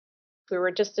We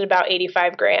were just at about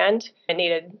 85 grand. I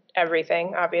needed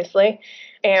everything, obviously.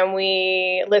 And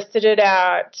we listed it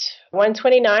at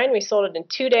 129. We sold it in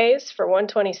 2 days for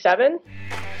 127.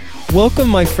 Welcome,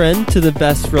 my friend, to the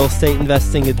best real estate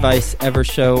investing advice ever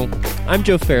show. I'm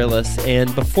Joe Fairless,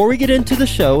 and before we get into the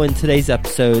show in today's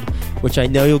episode, which I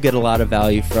know you'll get a lot of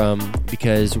value from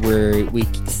because we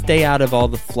stay out of all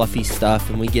the fluffy stuff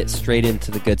and we get straight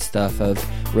into the good stuff of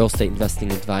real estate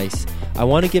investing advice, I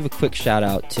want to give a quick shout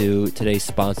out to today's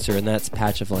sponsor, and that's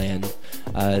Patch of Land.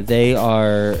 They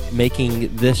are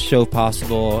making this show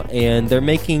possible, and they're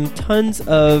making tons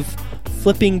of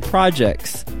flipping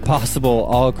projects possible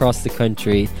all across the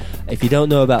country. If you don't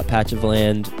know about Patch of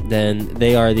Land, then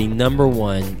they are the number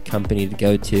one company to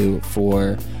go to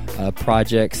for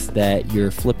projects that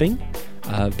you're flipping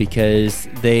because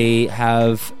they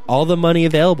have all the money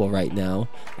available right now.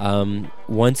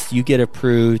 Once you get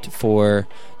approved for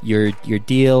your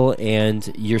deal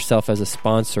and yourself as a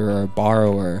sponsor or a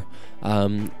borrower,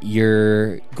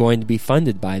 you're going to be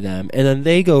funded by them, and then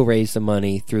they go raise the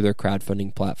money through their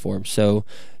crowdfunding platform. So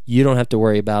you don't have to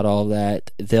worry about all that.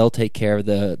 They'll take care of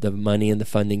the money and the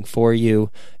funding for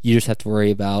you. You just have to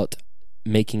worry about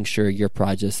making sure your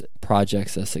project's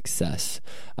a success.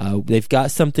 They've got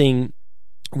something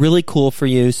really cool for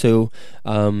you. So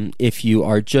if you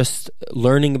are just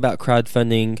learning about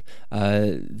crowdfunding,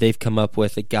 they've come up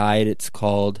with a guide. It's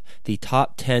called the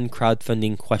Top 10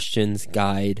 Crowdfunding Questions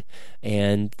Guide.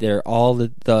 And they're all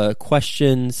the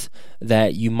questions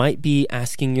that you might be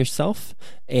asking yourself.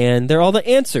 And they're all the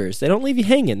answers. They don't leave you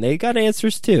hanging. They got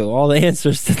answers too. All the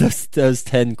answers to those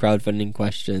 10 crowdfunding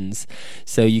questions.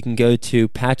 So you can go to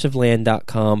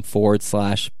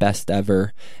patchofland.com/best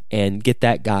ever and get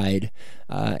that guide.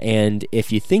 And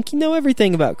if you think you know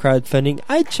everything about crowdfunding,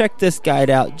 I'd check this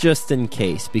guide out just in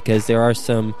case, because there are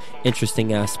some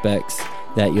interesting aspects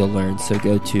that you'll learn. So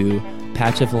go to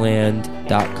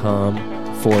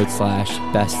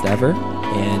patchofland.com/best ever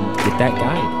and get that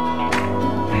guide.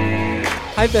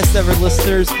 Hi, Best Ever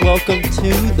listeners. Welcome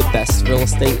to the best real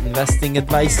estate investing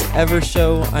advice ever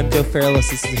show. I'm Joe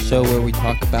Fairless. This is the show where we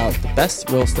talk about the best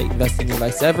real estate investing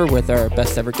advice ever with our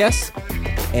best ever guests.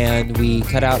 And we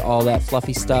cut out all that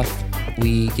fluffy stuff.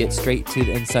 We get straight to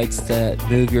the insights that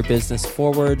move your business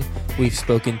forward. We've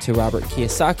spoken to Robert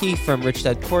Kiyosaki from Rich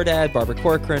Dad Poor Dad, Barbara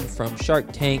Corcoran from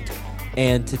Shark Tank,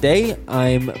 and today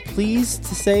I'm pleased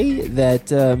to say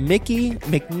that Mickey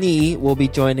McNee will be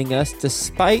joining us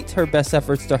despite her best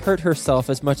efforts to hurt herself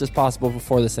as much as possible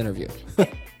before this interview.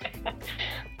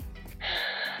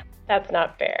 That's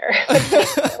not fair.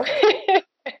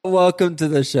 Welcome to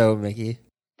the show, Mickey.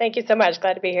 Thank you so much.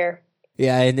 Glad to be here.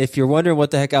 Yeah, and if you're wondering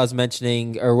what the heck I was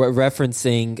mentioning or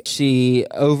referencing,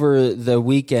 over the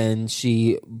weekend,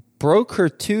 she broke her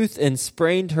tooth and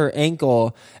sprained her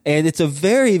ankle, and it's a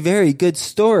very, very good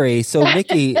story. So,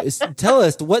 Mickey, tell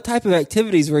us, what type of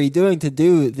activities were you doing to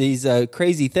do these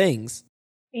crazy things?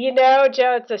 You know,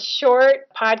 Joe, it's a short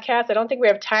podcast. I don't think we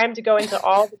have time to go into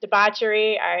all the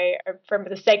debauchery. For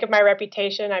the sake of my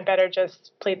reputation, I better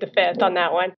just plead the fifth on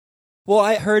that one. Well,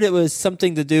 I heard it was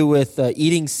something to do with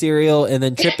eating cereal and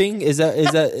then tripping. Is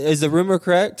the rumor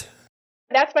correct?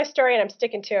 That's my story, and I'm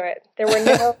sticking to it. There were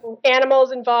no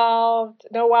animals involved,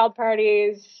 no wild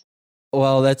parties.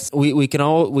 Well, we can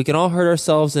all hurt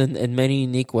ourselves in many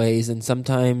unique ways, and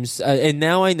sometimes. And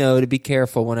now I know to be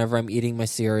careful whenever I'm eating my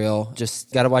cereal.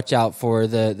 Just got to watch out for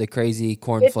the crazy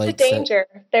cornflakes. It's a danger.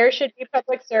 There should be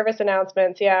public service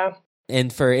announcements. Yeah.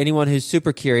 And for anyone who's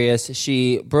super curious,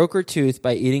 she broke her tooth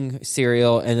by eating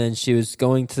cereal, and then she was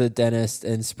going to the dentist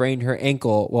and sprained her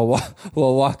ankle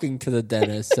while walking to the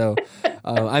dentist. So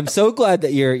I'm so glad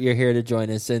that you're here to join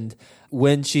us. And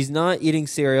when she's not eating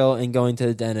cereal and going to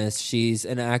the dentist, she's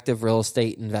an active real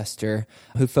estate investor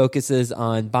who focuses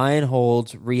on buy and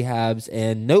holds, rehabs,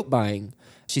 and note buying.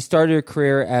 She started her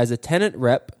career as a tenant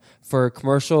rep for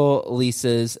commercial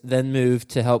leases, then moved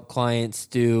to help clients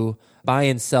do buy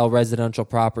and sell residential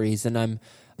properties. And I'm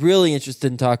really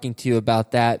interested in talking to you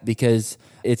about that because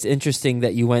it's interesting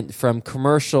that you went from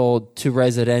commercial to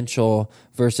residential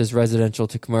versus residential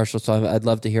to commercial. So I'd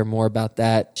love to hear more about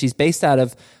that. She's based out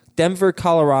of Denver,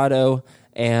 Colorado,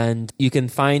 and you can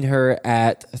find her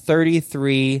at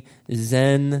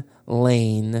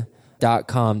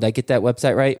 33zenlane.com. Did I get that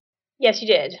website right? Yes, you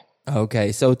did.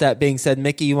 Okay. So with that being said,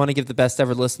 Mickey, you want to give the best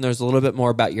ever listeners a little bit more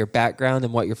about your background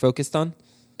and what you're focused on?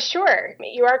 Sure.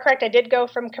 You are correct. I did go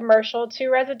from commercial to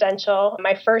residential.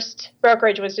 My first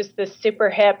brokerage was just this super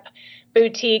hip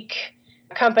boutique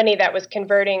company that was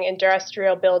converting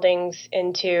industrial buildings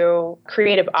into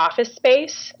creative office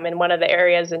space in one of the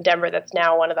areas in Denver that's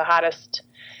now one of the hottest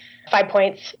 5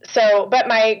 points. So, but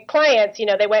my clients,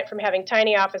 they went from having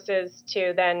tiny offices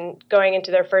to then going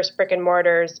into their first brick and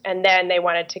mortars. And then they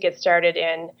wanted to get started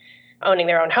in owning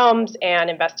their own homes and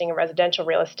investing in residential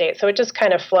real estate. So it just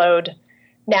kind of flowed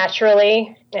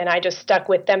naturally. And I just stuck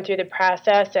with them through the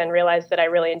process and realized that I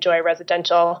really enjoy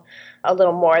residential a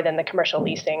little more than the commercial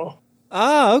leasing.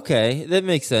 Ah, okay. That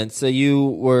makes sense. So you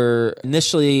were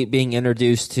initially being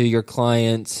introduced to your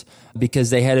clients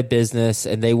because they had a business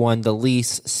and they wanted to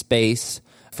lease space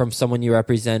from someone you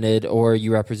represented, or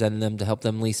you represented them to help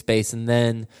them lease space. And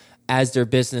then as their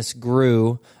business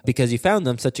grew, because you found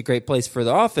them such a great place for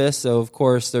the office, so of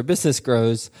course their business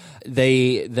grows,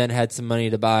 they then had some money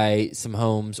to buy some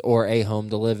homes or a home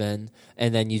to live in,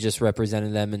 and then you just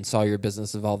represented them and saw your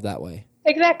business evolve that way.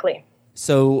 Exactly.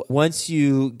 So once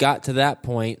you got to that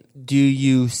point, do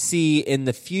you see in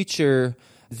the future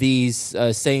these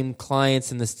same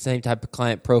clients and the same type of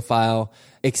client profile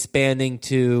expanding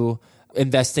to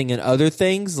investing in other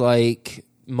things like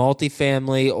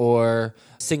multifamily or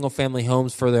single-family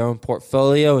homes for their own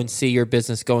portfolio, and see your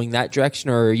business going that direction,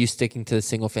 or are you sticking to the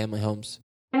single-family homes?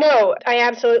 No, I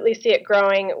absolutely see it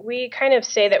growing. We kind of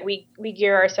say that we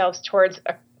gear ourselves towards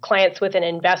clients with an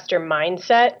investor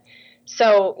mindset.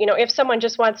 So, if someone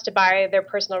just wants to buy their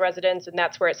personal residence and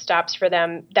that's where it stops for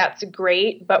them, that's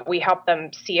great, but we help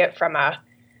them see it from a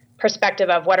perspective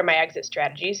of what are my exit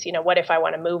strategies? What if I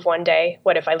want to move one day?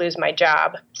 What if I lose my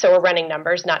job? So we're running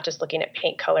numbers, not just looking at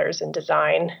paint colors and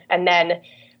design. And then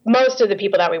most of the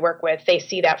people that we work with, they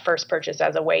see that first purchase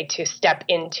as a way to step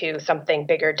into something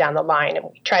bigger down the line. And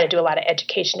we try to do a lot of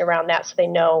education around that so they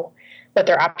know what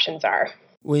their options are.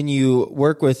 When you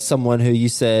work with someone who you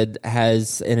said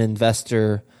has an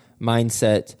investor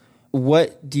mindset,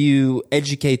 what do you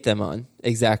educate them on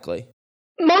exactly?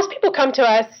 Most people come to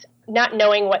us not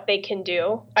knowing what they can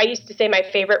do. I used to say my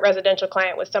favorite residential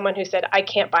client was someone who said, I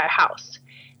can't buy a house,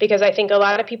 because I think a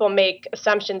lot of people make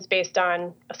assumptions based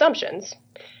on assumptions,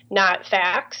 not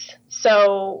facts.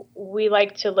 So we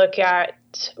like to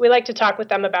talk with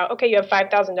them about, okay, you have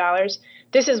 $5,000.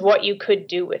 This is what you could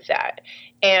do with that.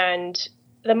 And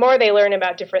the more they learn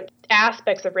about different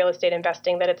aspects of real estate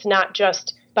investing, that it's not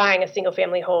just buying a single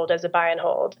family hold as a buy and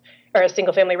hold, or a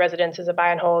single family residence as a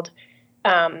buy and hold.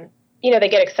 They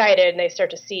get excited and they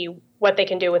start to see what they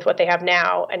can do with what they have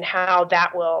now and how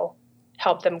that will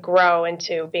help them grow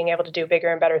into being able to do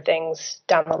bigger and better things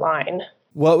down the line.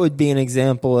 What would be an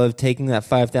example of taking that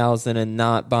 $5,000 and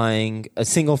not buying a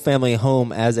single family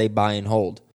home as a buy and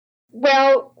hold?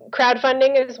 Well,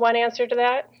 crowdfunding is one answer to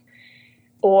that,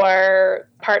 or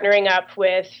partnering up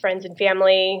with friends and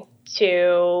family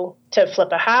to flip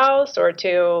a house, or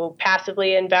to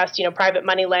passively invest, private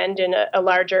money lend in a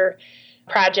larger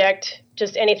project.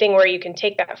 Just anything where you can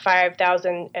take that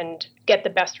 $5,000 and get the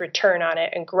best return on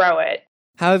it and grow it.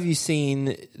 How have you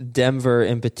seen Denver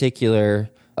in particular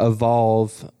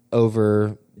evolve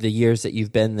over the years that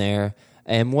you've been there?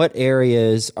 And what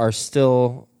areas are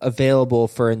still available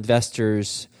for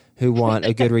investors who want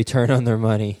a good return on their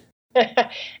money?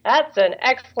 That's an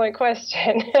excellent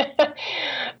question.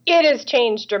 It has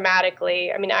changed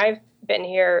dramatically. I mean, I've been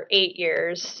here 8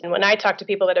 years. And when I talk to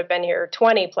people that have been here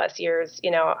 20 plus years,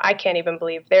 I can't even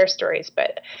believe their stories.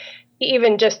 But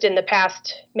even just in the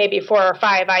past, maybe 4 or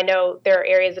 5, I know there are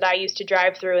areas that I used to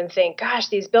drive through and think, gosh,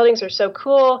 these buildings are so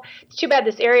cool. It's too bad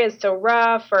this area is so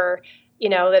rough, or,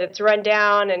 that it's run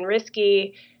down and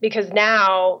risky, because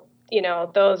now,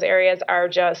 those areas are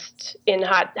just in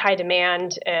high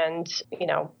demand, and,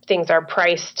 things are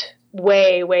priced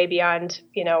way, way beyond,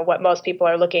 what most people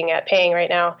are looking at paying right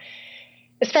now.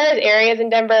 As far as areas in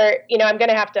Denver, I'm going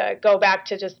to have to go back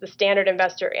to just the standard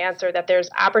investor answer that there's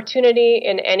opportunity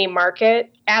in any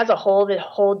market. As a whole, the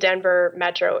whole Denver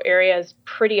metro area is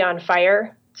pretty on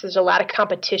fire. So there's a lot of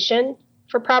competition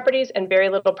for properties and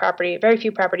very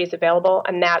few properties available.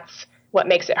 And that's what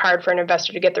makes it hard for an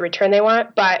investor to get the return they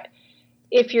want. But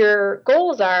if your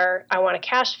goals are, I want a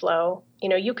cash flow,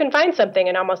 you can find something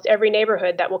in almost every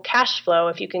neighborhood that will cash flow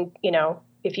if you can,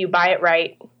 if you buy it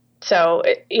right. So,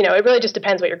 it really just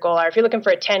depends what your goal are. If you're looking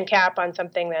for a 10 cap on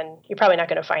something, then you're probably not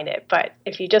going to find it. But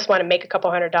if you just want to make a couple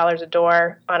 $100 a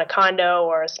door on a condo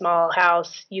or a small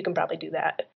house, you can probably do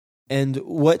that. And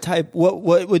what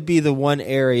would be the one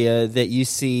area that you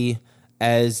see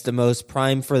as the most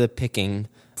prime for the picking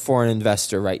for an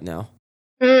investor right now?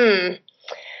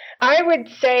 I would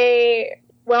say,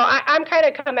 well, I'm kind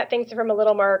of come at things from a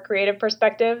little more creative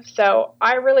perspective. So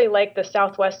I really like the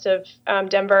southwest of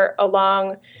Denver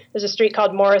there's a street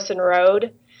called Morrison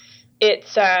Road.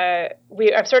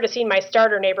 I've sort of seen my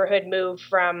starter neighborhood move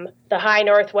from the high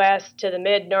northwest to the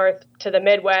mid north to the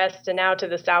midwest and now to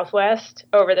the southwest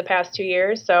over the past 2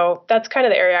 years. So that's kind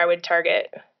of the area I would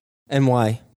target. And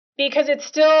why? Because it's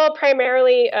still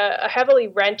primarily a heavily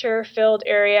renter-filled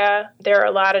area. There are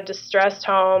a lot of distressed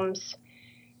homes.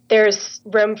 There's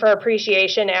room for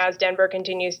appreciation as Denver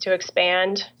continues to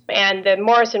expand. And the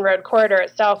Morrison Road corridor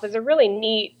itself is a really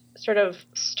neat sort of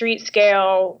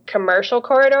street-scale commercial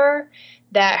corridor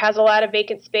that has a lot of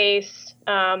vacant space.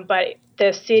 But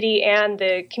the city and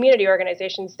the community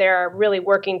organizations there are really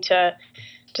working to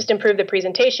just improve the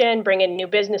presentation, bring in new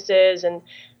businesses. And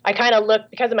I kind of look,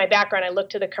 because of my background, I look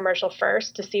to the commercial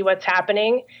first to see what's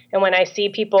happening. And when I see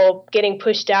people getting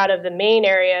pushed out of the main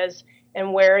areas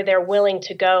and where they're willing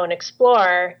to go and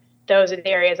explore, those are the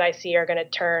areas I see are going to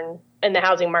turn in the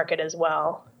housing market as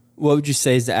well. What would you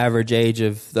say is the average age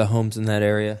of the homes in that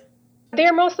area?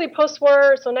 They're mostly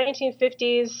post-war, so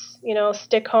 1950s,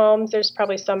 stick homes. There's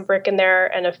probably some brick in there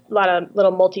and a lot of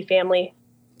little multifamily.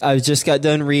 I just got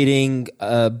done reading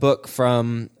a book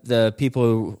from the people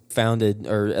who founded,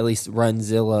 or at least run,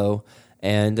 Zillow,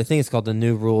 and I think it's called The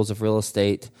New Rules of Real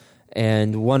Estate.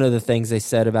 And one of the things they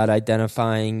said about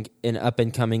identifying an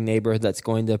up-and-coming neighborhood that's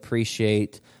going to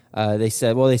appreciate, they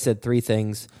said three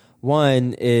things.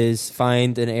 One is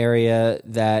find an area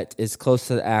that is close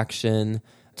to the action.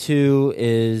 Two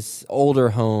is older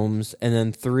homes. And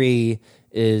then three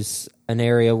is an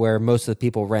area where most of the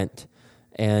people rent.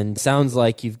 And sounds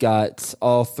like you've got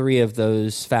all three of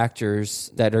those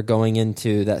factors that are going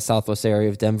into that southwest area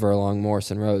of Denver along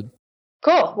Morrison Road.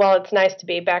 Cool. Well, it's nice to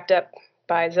be backed up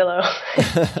by Zillow.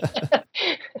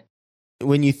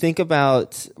 When you think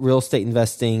about real estate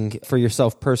investing for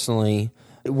yourself personally,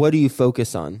 what do you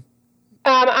focus on?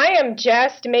 I am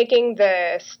just making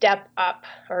the step up,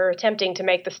 or attempting to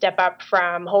make the step up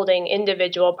from holding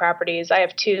individual properties. I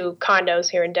have 2 condos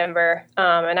here in Denver,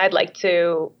 and I'd like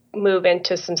to move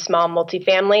into some small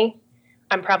multifamily.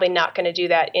 I'm probably not going to do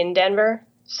that in Denver,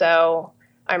 so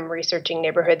I'm researching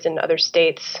neighborhoods in other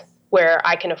states where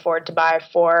I can afford to buy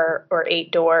 4 or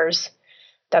 8 doors.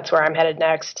 That's where I'm headed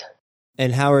next.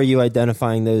 And how are you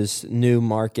identifying those new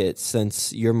markets,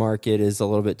 since your market is a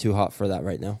little bit too hot for that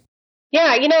right now?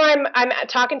 Yeah, I'm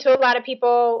talking to a lot of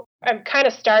people. I'm kind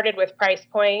of started with price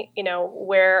point.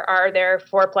 Where are there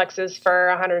fourplexes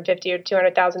for $150,000 or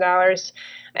 $200,000?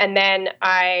 And then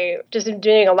I just am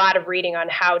doing a lot of reading on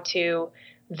how to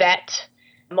vet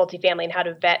multifamily and how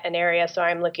to vet an area. So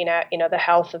I'm looking at,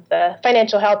 the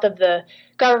financial health of the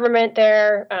government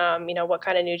there, what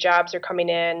kind of new jobs are coming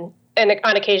in. And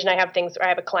on occasion, I have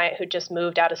a client who just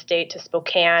moved out of state to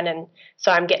Spokane. And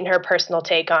so I'm getting her personal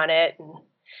take on it and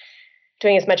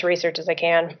doing as much research as I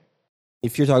can.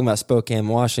 If you're talking about Spokane,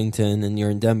 Washington, and you're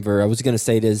in Denver, I was going to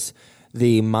say, does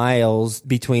the miles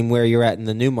between where you're at and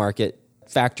the new market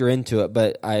factor into it?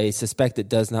 But I suspect it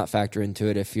does not factor into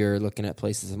it if you're looking at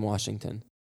places in Washington.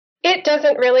 It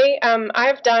doesn't really.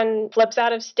 I've done flips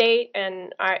out of state,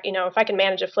 and if I can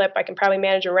manage a flip, I can probably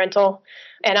manage a rental.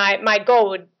 And my goal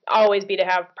would always be to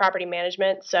have property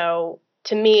management. So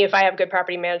to me, if I have good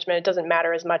property management, it doesn't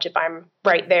matter as much if I'm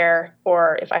right there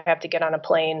or if I have to get on a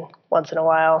plane once in a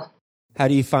while. How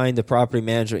do you find a property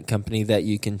management company that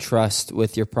you can trust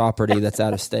with your property that's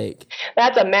out of state?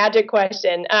 That's a magic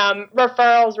question.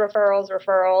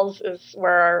 Referrals is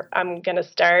where I'm going to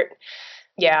start.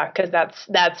 Yeah, because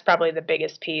that's probably the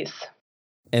biggest piece.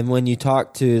 And when you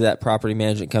talk to that property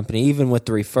management company, even with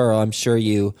the referral, I'm sure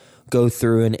you go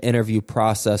through an interview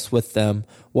process with them.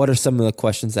 What are some of the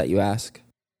questions that you ask?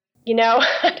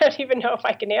 I don't even know if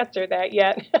I can answer that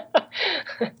yet.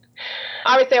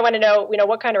 Obviously, I want to know,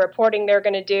 what kind of reporting they're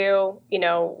going to do.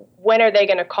 When are they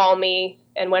going to call me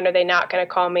and when are they not going to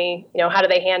call me? How do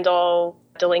they handle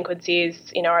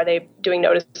delinquencies? Are they doing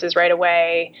notices right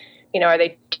away? Are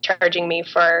they charging me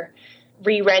for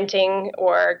re-renting,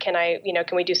 or can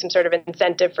we do some sort of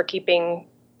incentive for keeping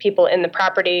people in the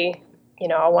property?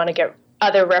 I want to get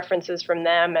other references from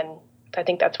them, and I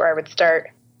think that's where I would start.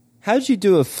 How did you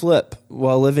do a flip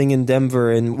while living in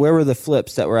Denver, and where were the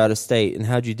flips that were out of state, and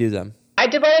how did you do them? I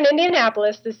did one in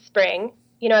Indianapolis this spring.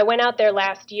 I went out there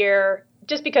last year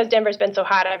just because Denver's been so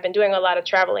hot. I've been doing a lot of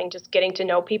traveling, just getting to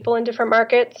know people in different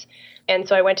markets. And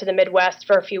so I went to the Midwest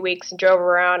for a few weeks and drove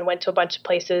around, went to a bunch of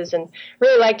places, and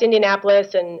really liked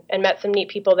Indianapolis and met some neat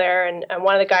people there. And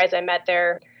one of the guys I met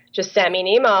there just sent me an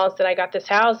email, said I got this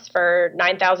house for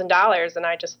 $9,000. And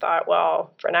I just thought,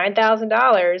 well, for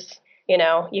 $9,000,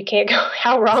 you can't go,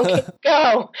 how wrong can it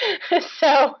go?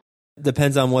 So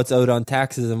Depends on what's owed on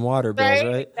taxes and water bills,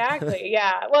 right? Exactly.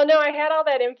 Yeah. Well, no, I had all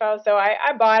that info, so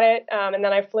I bought it, and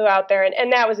then I flew out there,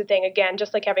 and that was the thing. Again,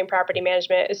 just like having property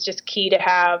management, it's just key to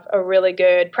have a really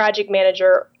good project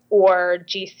manager or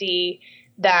GC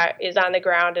that is on the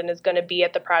ground and is going to be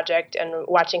at the project and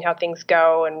watching how things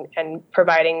go and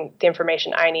providing the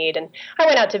information I need. And I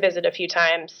went out to visit a few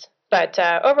times, but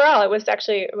overall, it was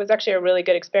actually a really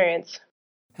good experience.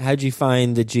 How'd you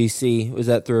find the GC? Was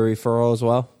that through a referral as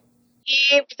well?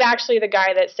 He was actually the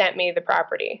guy that sent me the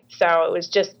property. So it was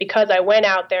just because I went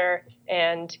out there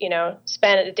and,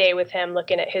 spent a day with him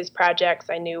looking at his projects.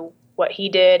 I knew what he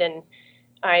did, and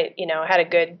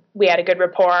we had a good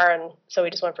rapport, and so we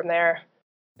just went from there.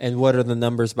 And what are the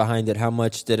numbers behind it? How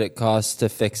much did it cost to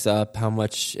fix up? How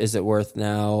much is it worth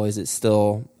now? Is it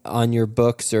still on your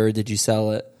books, or did you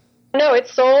sell it? No,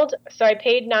 it's sold. So I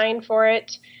paid $9,000 for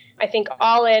it. I think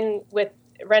all in with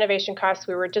renovation costs,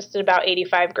 we were just at about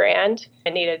 $85,000.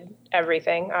 It needed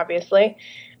everything, obviously.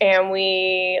 And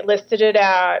we listed it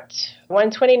at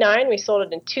 $129,000. We sold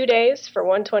it in 2 days for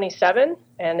 $127,000,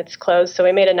 and it's closed. So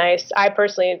we made I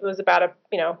personally, it was about a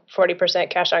 40%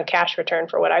 cash on cash return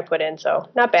for what I put in. So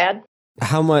not bad.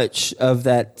 How much of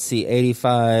that,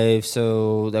 85,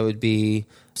 so that would be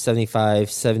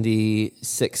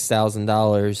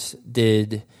 $76,000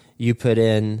 did you put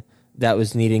in that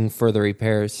was needing further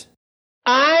repairs?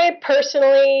 I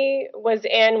personally was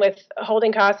in with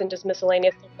holding costs and just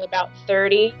miscellaneous about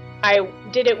 30. I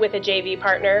did it with a JV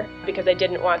partner because I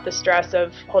didn't want the stress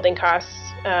of holding costs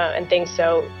and things.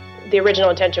 So the original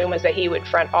intention was that he would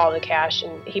front all the cash,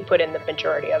 and he put in the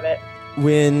majority of it.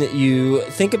 When you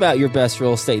think about your best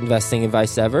real estate investing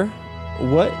advice ever,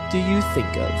 what do you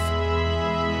think of?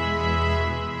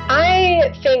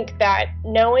 I think that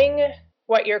knowing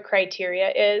what your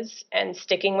criteria is and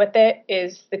sticking with it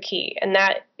is the key. And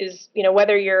that is,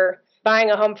 whether you're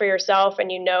buying a home for yourself and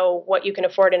you know what you can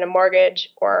afford in a mortgage,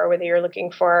 or whether you're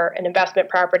looking for an investment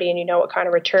property and you know what kind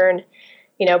of return,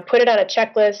 put it on a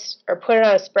checklist or put it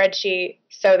on a spreadsheet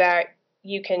so that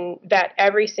you can vet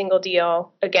every single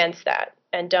deal against that,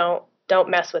 and don't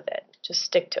mess with it. Just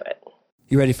stick to it.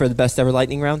 You ready for the best ever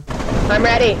lightning round? I'm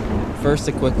ready. First,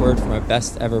 a quick word from our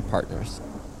best ever partners.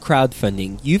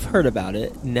 Crowdfunding. You've heard about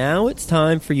it. Now it's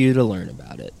time for you to learn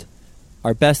about it.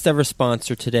 Our best ever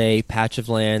sponsor today, Patch of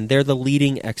Land, they're the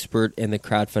leading expert in the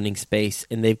crowdfunding space,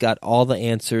 and they've got all the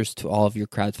answers to all of your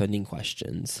crowdfunding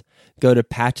questions. Go to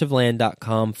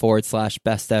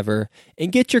patchofland.com/best ever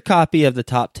and get your copy of the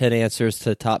top 10 answers to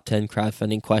the top 10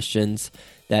 crowdfunding questions.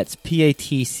 That's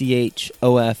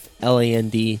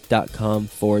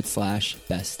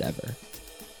patchofland.com/best ever.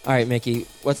 All right, Mickey,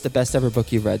 what's the best ever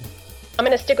book you've read? I'm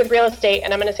going to stick with real estate,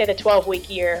 and I'm going to say the 12-week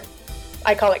year.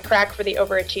 I call it crack for the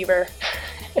overachiever,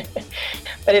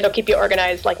 but it'll keep you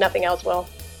organized like nothing else will.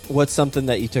 What's something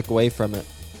that you took away from it?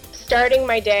 Starting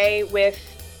my day with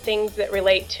things that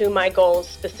relate to my goals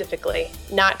specifically.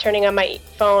 Not turning on my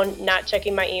phone, not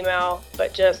checking my email,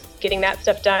 but just getting that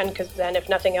stuff done, because then if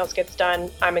nothing else gets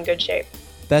done, I'm in good shape.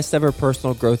 Best ever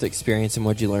personal growth experience, and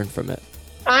what'd you learn from it?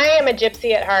 I am a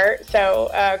gypsy at heart,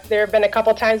 so there have been a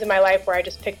couple times in my life where I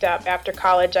just picked up. After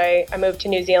college, I moved to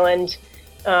New Zealand,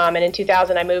 and in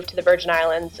 2000 I moved to the Virgin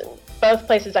Islands, and both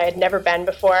places I had never been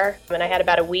before, and I had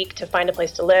about a week to find a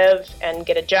place to live and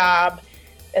get a job.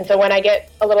 And so when I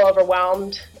get a little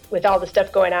overwhelmed with all the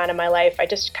stuff going on in my life, I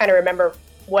just kind of remember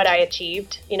what I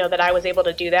achieved, that I was able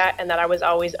to do that, and that I was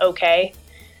always okay,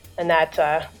 and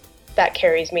that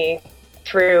carries me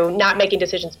through not making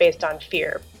decisions based on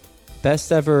fear.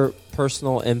 Best ever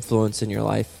personal influence in your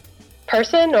life?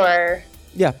 Person or?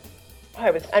 Yeah. Oh, I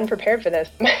was unprepared for this.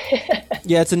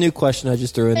 Yeah, it's a new question I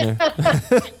just threw in there.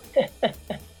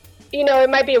 It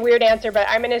might be a weird answer, but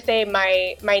I'm going to say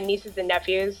my nieces and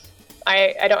nephews.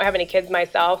 I don't have any kids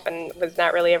myself and was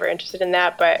not really ever interested in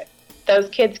that, but those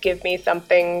kids give me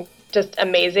something just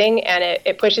amazing, and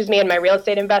it pushes me in my real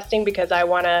estate investing because I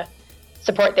want to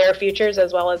support their futures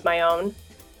as well as my own.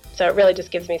 So it really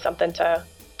just gives me something to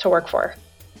work for.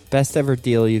 Best ever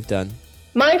deal you've done?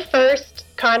 My first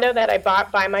condo that I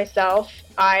bought by myself,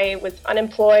 I was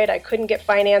unemployed. I couldn't get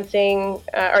financing.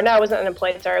 I wasn't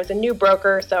unemployed, sorry. I was a new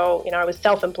broker, so I was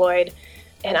self-employed.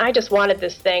 And I just wanted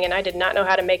this thing, and I did not know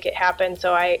how to make it happen.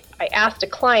 So I asked a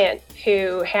client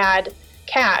who had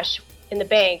cash in the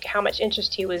bank how much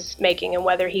interest he was making and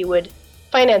whether he would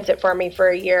finance it for me for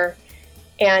a year.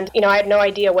 And, I had no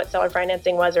idea what seller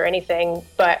financing was or anything,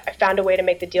 but I found a way to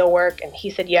make the deal work, and he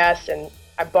said yes, and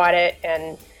I bought it,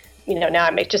 and, now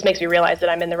it just makes me realize that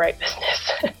I'm in the right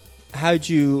business. How'd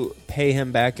you pay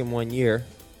him back in 1 year?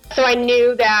 So I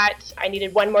knew that I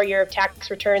needed one more year of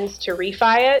tax returns to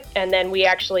refi it, and then we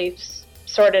actually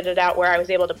sorted it out where I was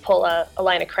able to pull a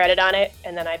line of credit on it,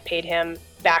 and then I paid him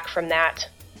back from that.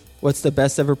 What's the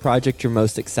best ever project you're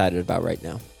most excited about right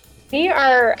now? We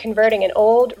are converting an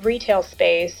old retail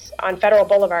space on Federal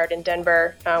Boulevard in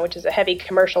Denver, which is a heavy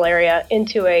commercial area,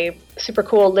 into a super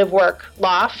cool live-work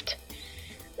loft.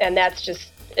 And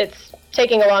it's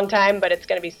taking a long time, but it's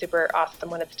going to be super awesome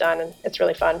when it's done, and it's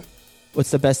really fun.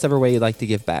 What's the best ever way you'd like to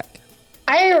give back?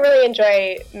 I really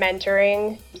enjoy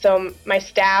mentoring. So my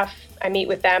staff, I meet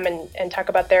with them and talk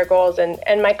about their goals, and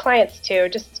my clients too,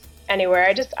 just anywhere.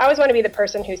 I always want to be the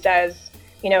person who says,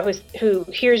 who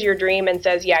hears your dream and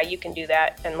says, yeah, you can do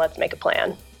that, and let's make a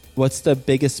plan. What's the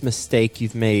biggest mistake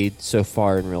you've made so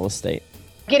far in real estate?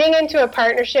 Getting into a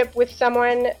partnership with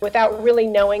someone without really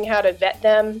knowing how to vet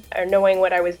them or knowing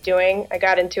what I was doing. I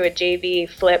got into a JV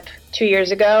flip 2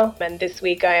 years ago, and this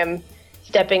week I am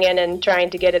stepping in and trying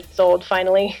to get it sold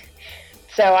finally.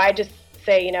 So I just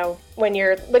say, when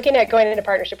you're looking at going into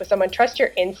partnership with someone, trust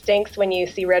your instincts when you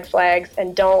see red flags,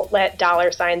 and don't let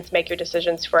dollar signs make your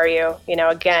decisions for you.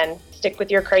 Again, stick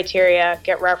with your criteria,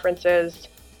 get references.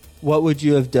 What would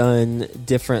you have done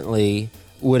differently?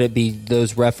 Would it be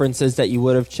those references that you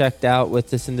would have checked out with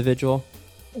this individual?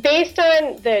 Based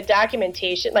on the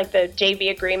documentation, like the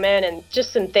JV agreement and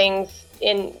just some things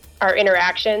in our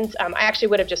interactions, I actually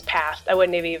would have just passed. I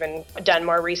wouldn't have even done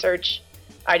more research.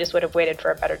 I just would have waited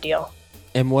for a better deal.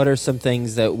 And what are some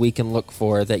things that we can look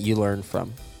for that you learned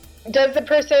from? Does the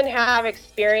person have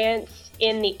experience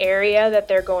in the area that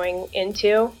they're going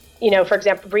into? For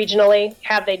example, regionally,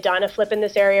 have they done a flip in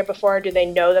this area before? Do they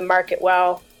know the market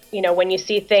well? When you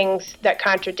see things that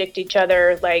contradict each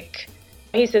other, like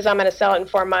he says, I'm going to sell it in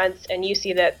 4 months, and you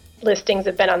see that listings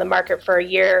have been on the market for a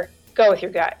year, go with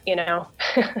your gut,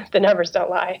 The numbers don't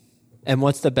lie. And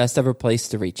what's the best ever place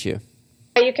to reach you?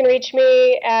 You can reach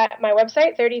me at my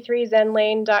website,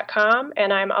 33zenlane.com,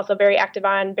 and I'm also very active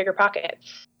on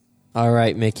BiggerPockets. All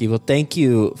right, Mickey. Well, thank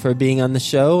you for being on the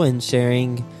show and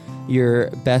sharing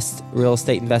your best real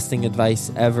estate investing advice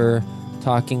ever,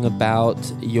 talking about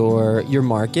your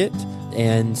market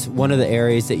and one of the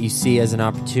areas that you see as an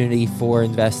opportunity for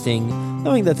investing,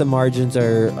 knowing that the margins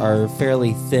are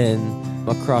fairly thin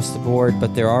across the board,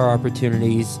 but there are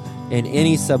opportunities in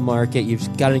any submarket.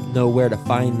 You've got to know where to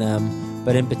find them.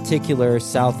 But in particular,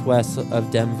 southwest of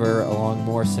Denver along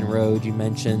Morrison Road, you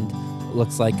mentioned,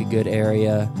 looks like a good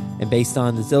area. And based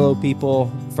on the Zillow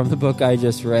people from the book I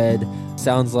just read,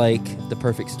 sounds like the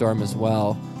perfect storm as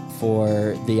well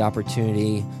for the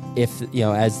opportunity,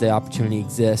 as the opportunity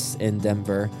exists in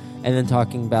Denver. And then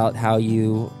talking about how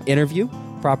you interview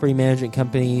property management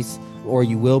companies, or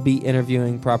you will be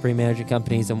interviewing property management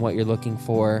companies, and what you're looking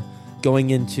for,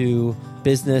 going into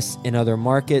business in other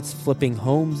markets, flipping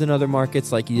homes in other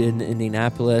markets like you did in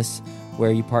Indianapolis,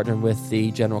 where you partnered with the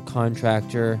general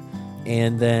contractor.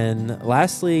 And then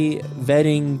lastly,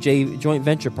 vetting joint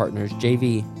venture partners,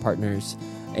 JV partners,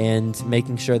 and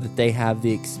making sure that they have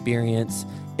the experience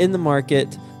in the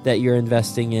market that you're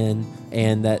investing in,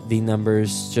 and that the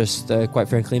numbers just, quite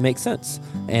frankly, make sense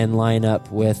and line up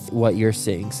with what you're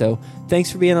seeing. So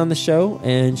thanks for being on the show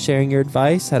and sharing your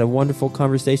advice. Had a wonderful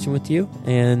conversation with you,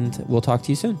 and we'll talk to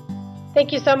you soon.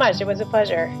 Thank you so much. It was a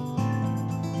pleasure.